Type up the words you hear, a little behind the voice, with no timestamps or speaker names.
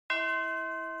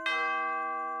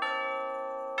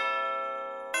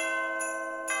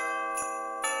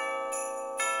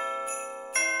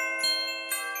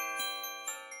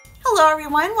Hello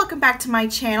everyone, welcome back to my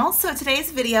channel. So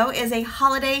today's video is a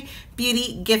holiday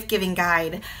beauty gift giving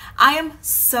guide. I am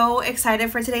so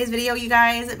excited for today's video, you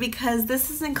guys, because this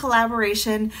is in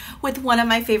collaboration with one of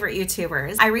my favorite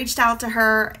YouTubers. I reached out to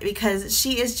her because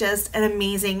she is just an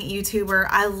amazing YouTuber.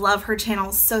 I love her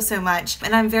channel so much,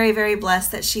 and I'm very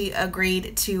blessed that she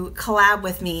agreed to collab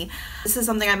with me. This is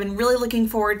something I've been really looking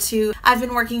forward to. I've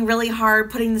been working really hard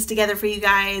putting this together for you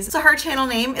guys. So her channel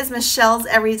name is Michelle's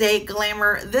Everyday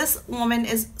Glamour. This woman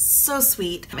is so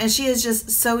sweet and she is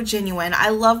just so genuine. I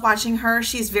love watching her.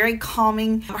 She's very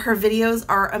calming. Her videos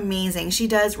are amazing. She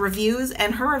does reviews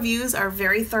and her reviews are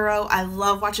very thorough. I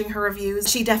love watching her reviews.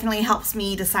 She definitely helps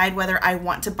me decide whether I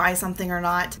want to buy something or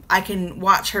not. I can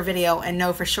watch her video and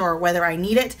know for sure whether I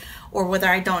need it or whether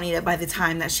I don't need it by the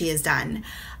time that she is done.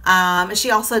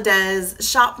 She also does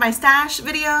shop my stash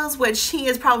videos, which she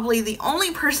is probably the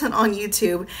only person on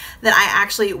YouTube that I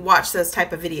actually watch those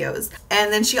type of videos.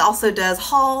 And then she also does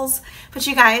hauls. But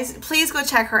you guys, please go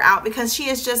check her out because she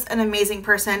is just an amazing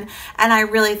person and I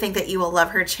really think that you will love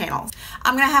her channel.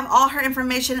 I'm going to have all her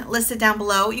information listed down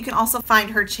below. You can also find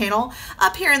her channel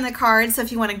up here in the card, so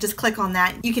if you want to just click on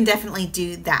that, you can definitely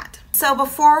do that. So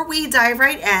before we dive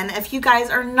right in, if you guys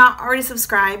are not already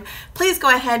subscribed, please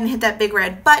go ahead and hit that big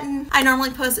red button. I normally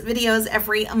post videos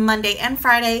every Monday and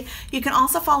Friday. You can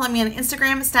also follow me on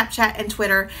Instagram, Snapchat, and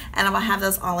Twitter, and I will have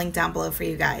those all linked down below for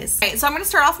you guys. Okay, so I'm going to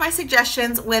start off my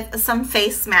suggestions with some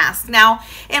face masks. Now,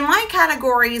 in my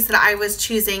categories that I was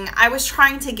choosing, I was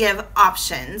trying to give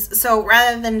options. So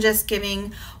rather than just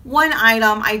giving one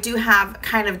item, I do have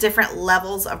kind of different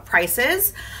levels of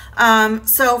prices.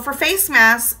 So for face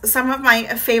masks, some of my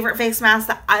favorite face masks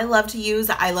that I love to use,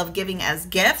 that I love giving as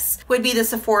gifts, would be the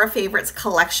Sephora Favorites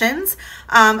collections.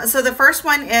 So the first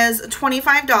one is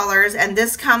 $25 and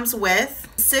this comes with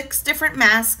 6 different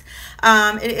masks.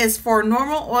 It is for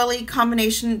normal, oily,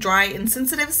 combination, dry, and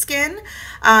sensitive skin.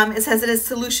 It says it is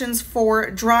solutions for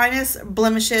dryness,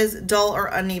 blemishes, dull, or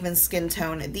uneven skin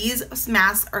tone. These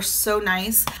masks are so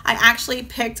nice. I actually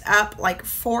picked up like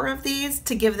 4 of these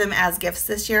to give them as gifts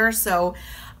this year, so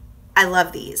I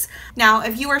love these. Now,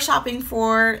 if you are shopping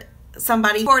for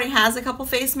somebody who already has a couple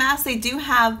face masks, they do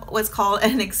have what's called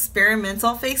an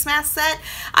experimental face mask set.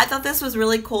 I thought this was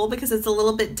really cool because it's a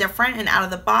little bit different and out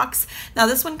of the box. Now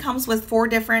this one comes with 4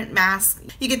 different masks.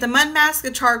 You get the mud mask,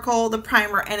 the charcoal, the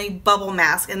primer, and a bubble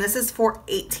mask, and this is for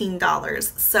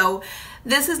 $18. So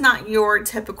this is not your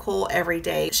typical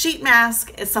everyday sheet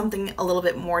mask. It's something a little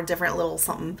bit more different, a little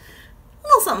something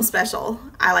special,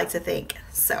 I like to think.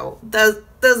 So those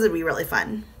would be really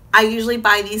fun. I usually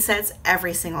buy these sets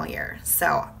every single year,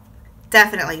 so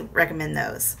definitely recommend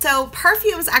those. So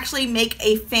perfumes actually make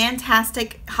a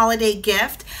fantastic holiday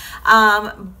gift,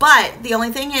 but the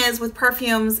only thing is with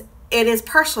perfumes, it is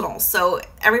personal, so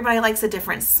everybody likes a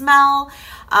different smell.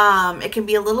 It can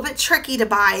be a little bit tricky to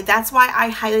buy. That's why I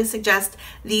highly suggest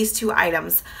these 2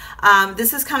 items.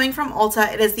 This is coming from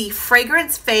Ulta. It is the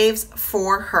fragrance faves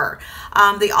for her.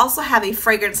 They also have a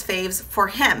fragrance faves for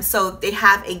him. So they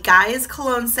have a guy's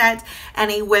cologne set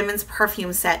and a women's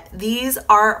perfume set. These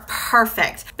are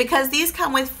perfect because these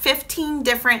come with 15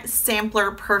 different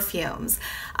sampler perfumes.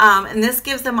 And this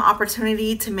gives them an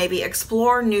opportunity to maybe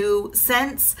explore new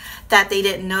scents that they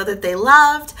didn't know that they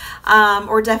loved,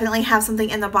 or definitely have something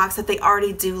in the box that they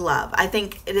already do love. I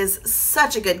think it is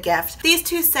such a good gift. These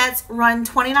 2 sets run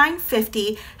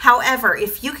 $29.50. However,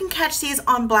 if you can catch these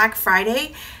on Black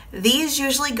Friday, these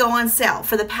usually go on sale.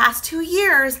 For the past 2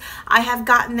 years, I have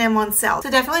gotten them on sale.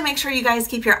 So definitely make sure you guys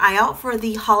keep your eye out for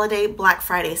the holiday Black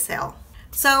Friday sale.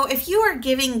 So if you are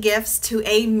giving gifts to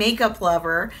a makeup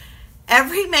lover,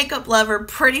 every makeup lover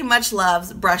pretty much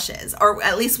loves brushes, or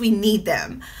at least we need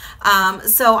them.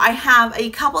 So I have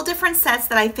a couple different sets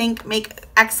that I think make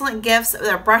excellent gifts.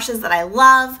 They're brushes that I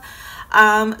love.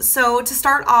 So to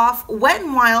start off, Wet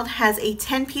n Wild has a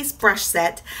 10-piece brush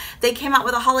set. They came out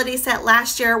with a holiday set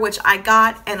last year, which I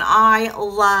got and I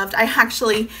loved. I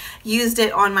actually used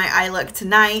it on my eye look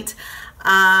tonight.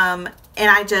 And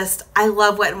I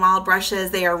love Wet n Wild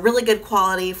brushes. They are really good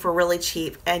quality for really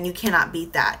cheap, and you cannot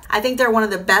beat that. I think they're one of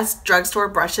the best drugstore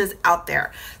brushes out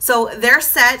there. So their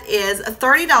set is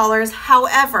 $30.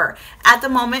 However, at the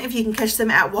moment, if you can catch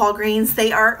them at Walgreens,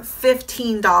 they are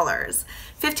 $15.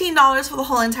 $15 for the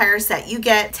whole entire set. You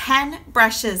get 10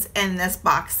 brushes in this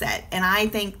box set, and I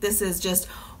think this is just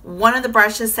one of the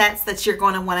brushes sets that you're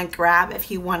going to want to grab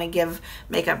if you want to give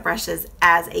makeup brushes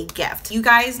as a gift. You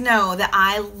guys know that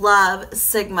I love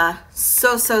Sigma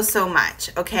so much,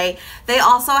 okay? They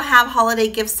also have holiday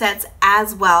gift sets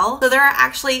as well. So there are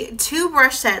actually 2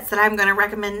 brush sets that I'm going to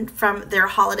recommend from their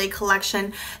holiday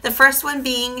collection. The first one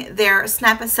being their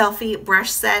Snap a Selfie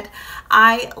brush set.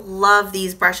 I love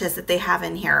these brushes that they have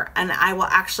in here, and I will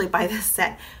actually buy this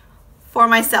set for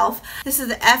myself. This is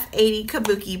the F80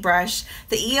 Kabuki brush,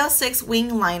 the E06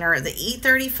 wing liner, the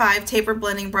E35 taper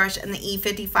blending brush, and the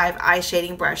E55 eye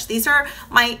shading brush. These are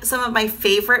some of my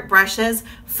favorite brushes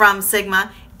from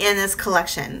Sigma in this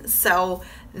collection. So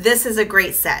this is a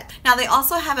great set. Now they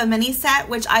also have a mini set,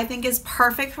 which I think is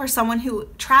perfect for someone who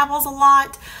travels a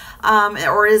lot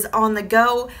or is on the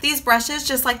go. These brushes,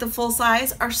 just like the full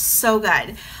size, are so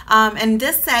good. In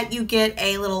this set, you get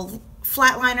a little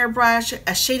flat liner brush,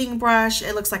 a shading brush,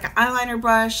 it looks like an eyeliner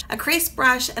brush, a crease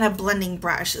brush, and a blending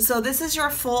brush. So this is your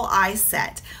full eye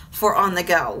set for on the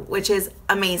go, which is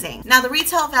amazing. Now the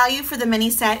retail value for the mini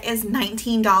set is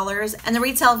 $19, and the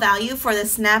retail value for the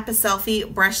Snap a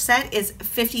Selfie brush set is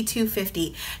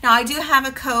 $52.50. Now I do have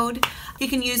a code. You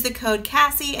can use the code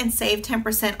Cassie and save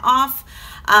 10% off.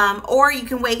 Or you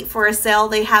can wait for a sale.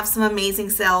 They have some amazing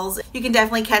sales. You can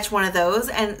definitely catch one of those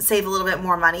and save a little bit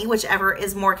more money, whichever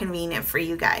is more convenient for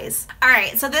you guys. All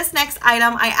right, so this next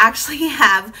item, I actually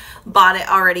have bought it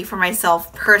already for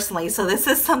myself personally, so this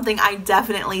is something I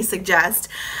definitely suggest.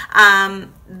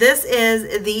 This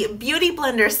is the Beauty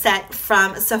Blender set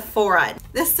from Sephora.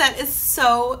 This set is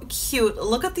so cute.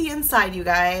 Look at the inside, you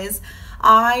guys.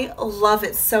 I love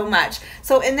it so much.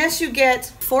 So in this you get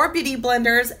 4 beauty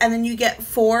blenders, and then you get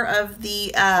 4 of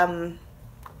the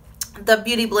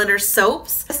Beauty Blender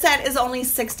soaps. The set is only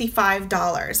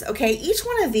 $65, okay? Each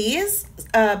one of these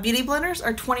beauty blenders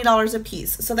are $20 a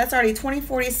piece. So that's already 20,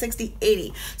 40, 60,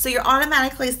 80. So you're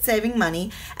automatically saving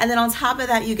money. And then on top of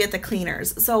that, you get the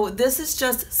cleaners. So this is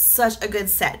just such a good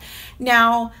set.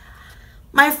 Now,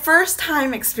 my first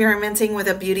time experimenting with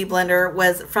a beauty blender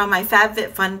was from my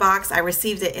FabFitFun box. I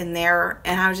received it in there,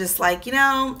 and I was just like, you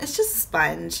know, it's just a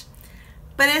sponge.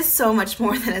 But it is so much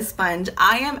more than a sponge.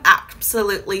 I am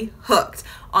absolutely hooked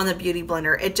on the Beauty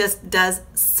Blender. It just does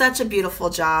such a beautiful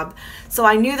job. So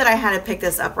I knew that I had to pick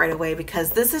this up right away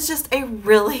because this is just a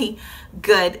really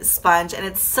good sponge, and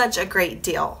it's such a great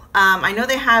deal. I know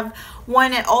they have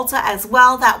one at Ulta as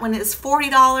well. That one is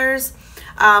 $40.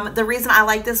 The reason I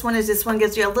like this one is this one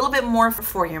gives you a little bit more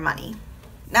for your money.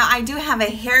 Now I do have a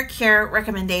hair care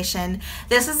recommendation.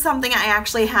 This is something I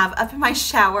actually have up in my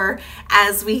shower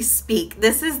as we speak.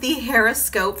 This is the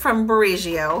Hairoscope from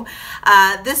Briogeo.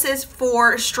 This is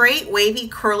for straight, wavy,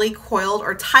 curly, coiled,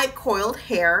 or tight coiled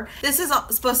hair. This is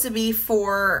supposed to be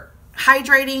for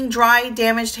hydrating, dry,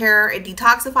 damaged hair. It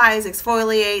detoxifies,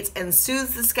 exfoliates, and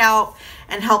soothes the scalp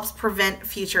and helps prevent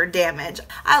future damage.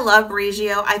 I love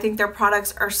Briogeo. I think their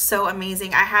products are so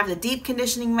amazing. I have the deep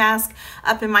conditioning mask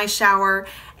up in my shower,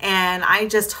 and I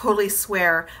just totally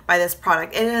swear by this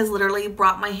product. It has literally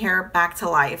brought my hair back to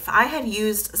life. I had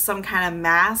used some kind of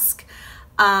mask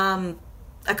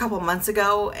a couple months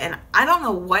ago, and I don't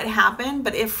know what happened,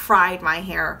 but it fried my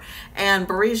hair, and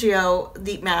Briogeo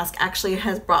Deep Mask actually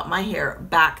has brought my hair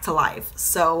back to life.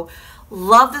 So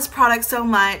love this product so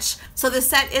much. So the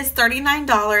set is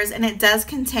 $39, and it does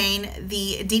contain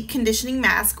the deep conditioning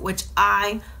mask, which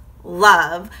I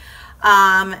love.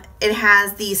 It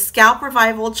has the Scalp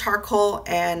Revival Charcoal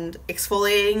and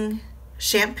Exfoliating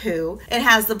Shampoo. It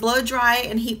has the Blow Dry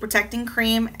and Heat Protecting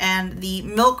Cream and the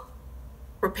Milk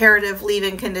Reparative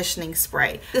Leave-In Conditioning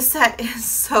Spray. This set is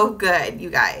so good,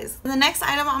 you guys. The next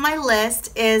item on my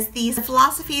list is the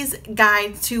Philosophy's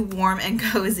Guide to Warm and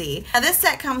Cozy. Now this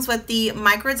set comes with the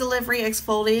Micro Delivery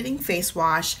Exfoliating Face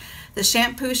Wash, the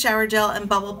Shampoo, Shower Gel, and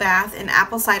Bubble Bath in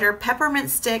Apple Cider Peppermint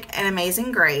Stick and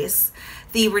Amazing Grace,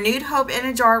 the Renewed Hope in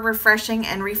a Jar Refreshing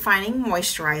and Refining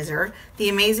Moisturizer, the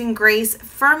Amazing Grace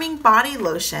Firming Body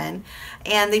Lotion,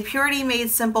 and the Purity Made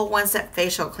Simple One-Step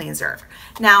Facial Cleanser.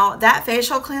 Now, that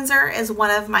facial cleanser is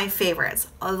one of my favorites.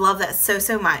 I love that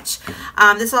so much.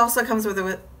 This also comes with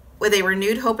a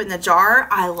Renewed Hope in the jar.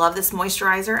 I love this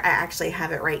moisturizer. I actually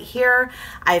have it right here.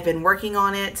 I've been working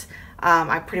on it.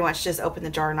 I pretty much just opened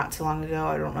the jar not too long ago.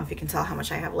 I don't know if you can tell how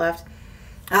much I have left.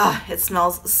 Oh, it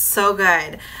smells so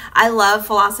good. I love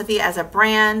Philosophy as a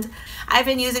brand. I've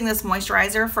been using this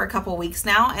moisturizer for a couple weeks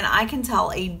now, and I can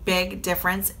tell a big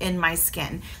difference in my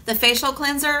skin. The facial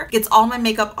cleanser gets all my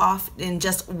makeup off in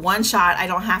just one shot. I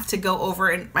don't have to go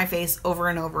over my face over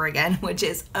and over again, which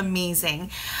is amazing.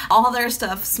 All their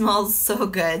stuff smells so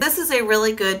good. This is a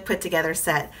really good put together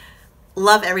set.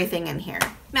 Love everything in here.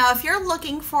 Now, if you're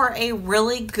looking for a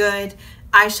really good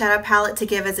eyeshadow palette to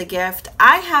give as a gift.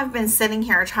 I have been sitting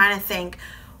here trying to think,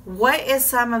 what is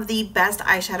some of the best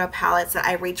eyeshadow palettes that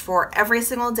I reach for every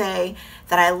single day,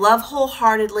 that I love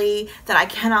wholeheartedly, that I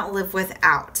cannot live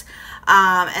without?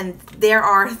 And there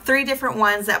are 3 different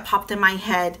ones that popped in my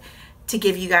head to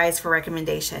give you guys for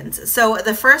recommendations. So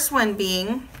the first one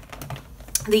being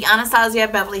the Anastasia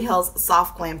Beverly Hills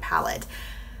Soft Glam Palette.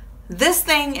 This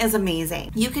thing is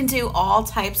amazing. You can do all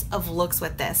types of looks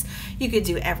with this. You could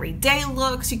do everyday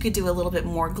looks. You could do a little bit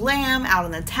more glam, out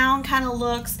in the town kind of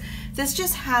looks. This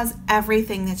just has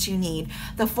everything that you need.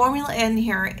 The formula in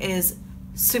here is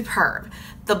superb.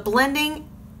 The blending,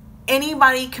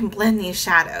 anybody can blend these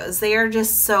shadows. They are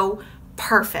just so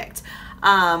perfect.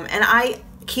 And I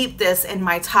keep this in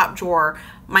my top drawer,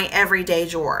 my everyday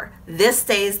drawer. This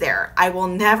stays there. I will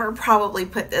never probably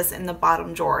put this in the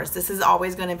bottom drawers. This is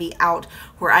always going to be out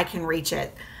where I can reach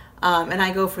it. And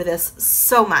I go for this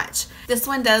so much. This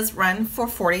one does run for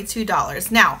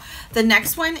 $42. Now, the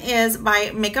next one is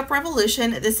by Makeup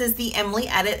Revolution. This is the Emily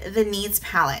Edit The Needs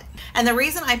palette. And the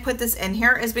reason I put this in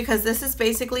here is because this is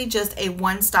basically just a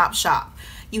one-stop shop.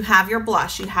 You have your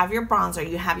blush, you have your bronzer,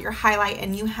 you have your highlight,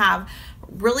 and you have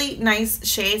really nice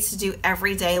shades to do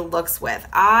everyday looks with.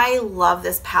 I love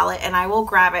this palette and I will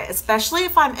grab it, especially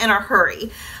if I'm in a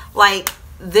hurry. Like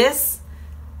this,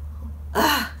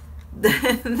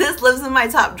 this lives in my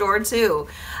top drawer too.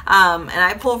 And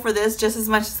I pull for this just as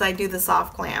much as I do the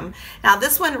Soft Glam. Now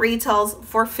this one retails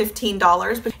for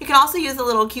 $15, but you can also use a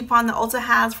little coupon that Ulta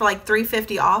has for like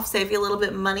 $3.50 off, save you a little bit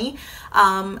of money.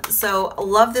 So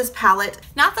love this palette.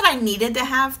 Not that I needed to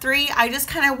have 3, I just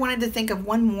kind of wanted to think of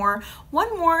one more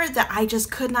that I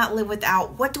just could not live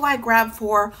without. What do I grab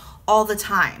for all the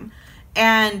time?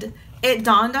 And it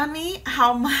dawned on me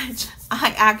how much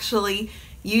I actually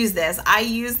use this. I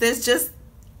use this just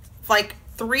like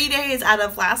 3 days out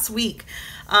of last week.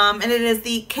 And it is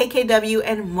the KKW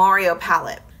and Mario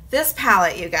palette. This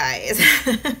palette, you guys,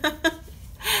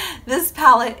 this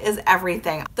palette is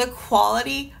everything. The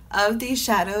quality of these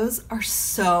shadows are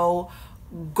so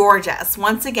gorgeous.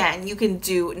 Once again, you can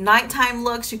do nighttime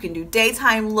looks, you can do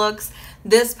daytime looks.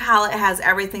 This palette has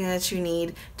everything that you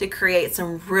need to create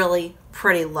some really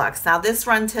pretty looks. Now this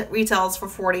retails for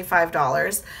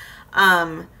 $45.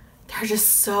 They're just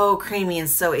so creamy and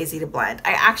so easy to blend.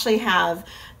 I actually have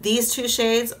these 2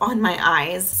 shades on my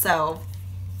eyes, so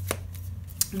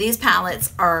these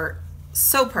palettes are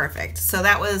so perfect. So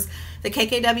that was the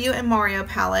KKW and Mario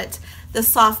palette, the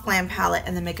Soft Glam palette,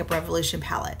 and the Makeup Revolution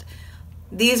palette.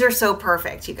 These are so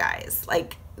perfect, you guys.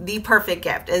 Like the perfect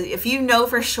gift. If you know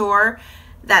for sure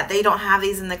that they don't have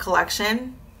these in the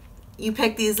collection, you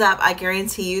pick these up, I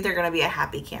guarantee you they're going to be a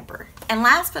happy camper. And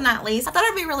last but not least, I thought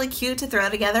it'd be really cute to throw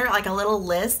together like a little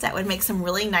list that would make some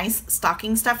really nice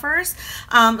stocking stuffers.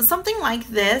 Something like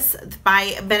this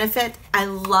by Benefit. I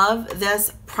love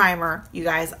this primer, you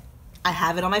guys. I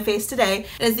have it on my face today.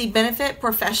 It is the Benefit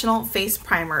Professional Face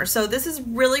Primer. So this is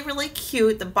really, really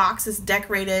cute. The box is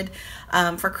decorated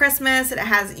for Christmas. It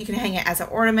has, you can hang it as an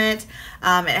ornament.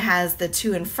 It has the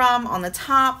to and from on the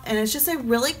top, and it's just a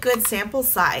really good sample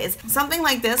size. Something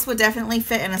like this would definitely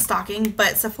fit in a stocking,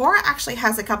 but Sephora actually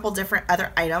has a couple different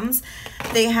other items.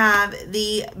 They have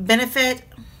the Benefit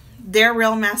They're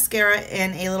Real mascara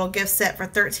in a little gift set for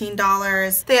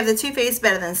 $13. They have the Too Faced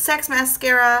Better Than Sex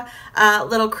mascara,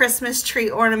 little Christmas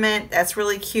tree ornament that's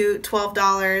really cute,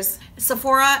 $12.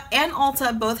 Sephora and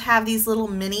Ulta both have these little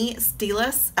mini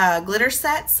Stila glitter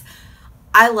sets.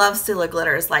 I love Stila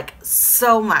glitters like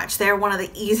so much. They're one of the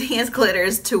easiest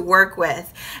glitters to work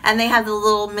with. And they have the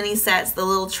little mini sets, the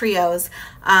little trios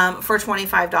for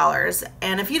 $25.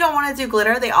 And if you don't want to do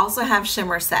glitter, they also have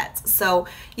shimmer sets. So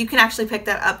you can actually pick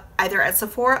that up either at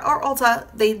Sephora or Ulta.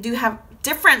 They do have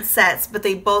different sets, but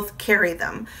they both carry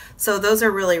them. So those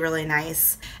are really, really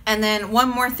nice. And then one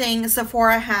more thing,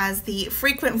 Sephora has the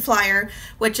Frequent Flyer,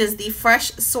 which is the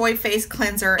Fresh Soy Face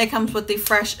Cleanser. It comes with the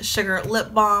Fresh Sugar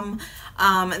Lip Balm.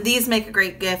 These make a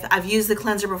great gift. I've used the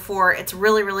cleanser before. It's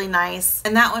really, really nice.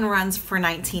 And that one runs for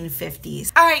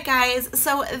 $19.50. All right, guys,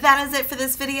 so that is it for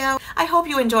this video. I hope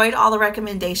you enjoyed all the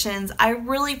recommendations. I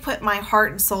really put my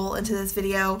heart and soul into this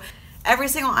video. Every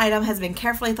single item has been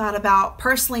carefully thought about,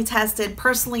 personally tested,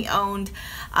 personally owned.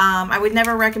 I would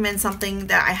never recommend something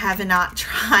that I have not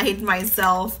tried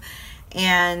myself.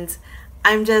 And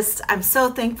I'm so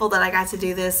thankful that I got to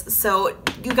do this. So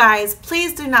you guys,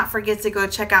 please do not forget to go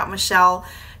check out Michelle.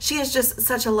 She is just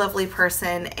such a lovely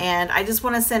person, and I just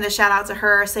want to send a shout out to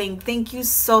her saying thank you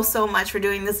so much for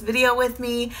doing this video with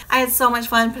me. I had so much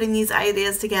fun putting these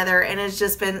ideas together, and it's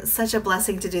just been such a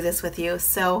blessing to do this with you.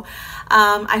 So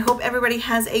I hope everybody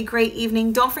has a great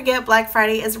evening. Don't forget, Black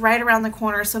Friday is right around the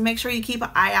corner, so make sure you keep an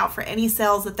eye out for any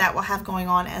sales that will have going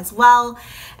on as well.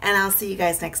 And I'll see you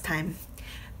guys next time.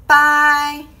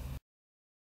 Bye.